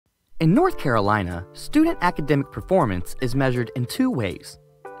In North Carolina, student academic performance is measured in two ways: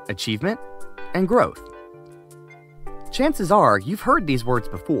 achievement and growth. Chances are you've heard these words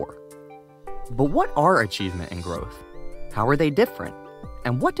before. But what are achievement and growth? How are they different?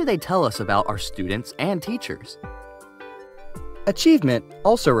 And what do they tell us about our students and teachers? Achievement,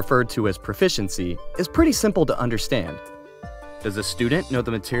 also referred to as proficiency, is pretty simple to understand. Does a student know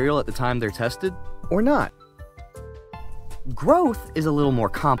the material at the time they're tested, or not? Growth is a little more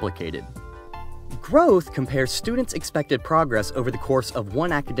complicated. Growth compares students' expected progress over the course of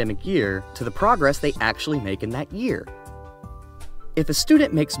one academic year to the progress they actually make in that year. If a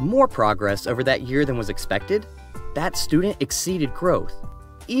student makes more progress over that year than was expected, that student exceeded growth,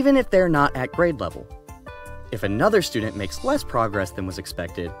 even if they're not at grade level. If another student makes less progress than was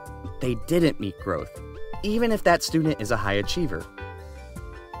expected, they didn't meet growth, even if that student is a high achiever.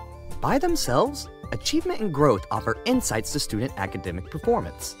 By themselves, achievement and growth offer insights to student academic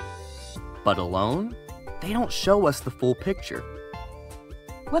performance. But alone, they don't show us the full picture.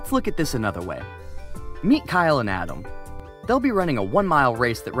 Let's look at this another way. Meet Kyle and Adam. They'll be running a 1-mile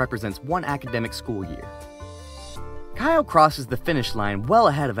race that represents one academic school year. Kyle crosses the finish line well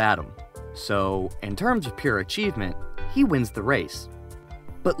ahead of Adam, so in terms of pure achievement, he wins the race.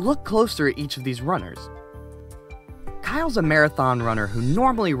 But look closer at each of these runners. Kyle's a marathon runner who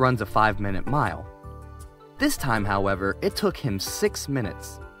normally runs a 5-minute mile. This time, however, it took him 6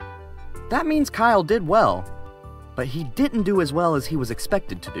 minutes. That means Kyle did well, but he didn't do as well as he was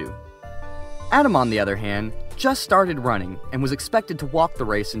expected to do. Adam, on the other hand, just started running and was expected to walk the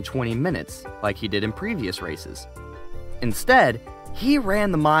race in 20 minutes, like he did in previous races. Instead, he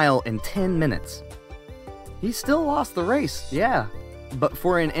ran the mile in 10 minutes. He still lost the race, yeah, but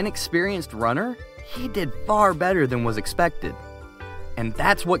for an inexperienced runner, he did far better than was expected. And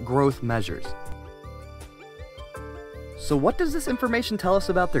that's what growth measures. So what does this information tell us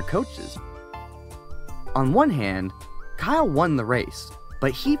about their coaches? On one hand, Kyle won the race,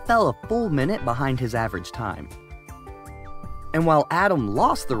 but he fell a full minute behind his average time. And while Adam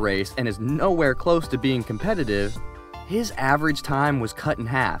lost the race and is nowhere close to being competitive, his average time was cut in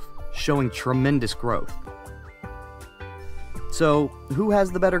half, showing tremendous growth. So, who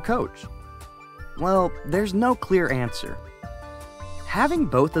has the better coach? Well, there's no clear answer. Having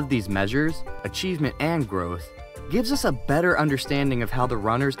both of these measures, achievement and growth, gives us a better understanding of how the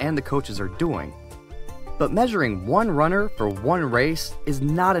runners and the coaches are doing. But measuring one runner for one race is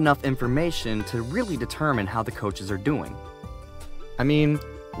not enough information to really determine how the coaches are doing. I mean,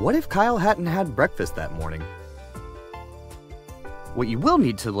 what if Kyle hadn't had breakfast that morning? What you will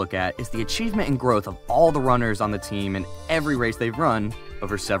need to look at is the achievement and growth of all the runners on the team in every race they've run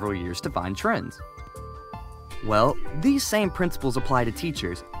over several years to find trends. Well, these same principles apply to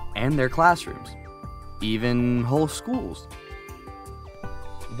teachers and their classrooms, even whole schools.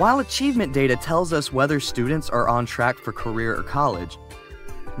 While achievement data tells us whether students are on track for career or college,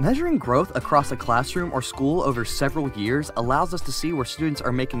 measuring growth across a classroom or school over several years allows us to see where students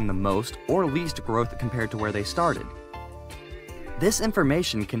are making the most or least growth compared to where they started. This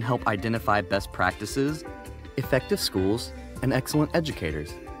information can help identify best practices, effective schools, and excellent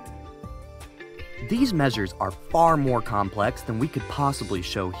educators. These measures are far more complex than we could possibly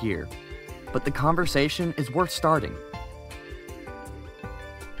show here, but the conversation is worth starting.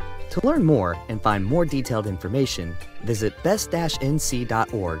 To learn more and find more detailed information, visit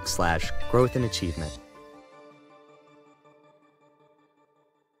best-nc.org/growth and achievement.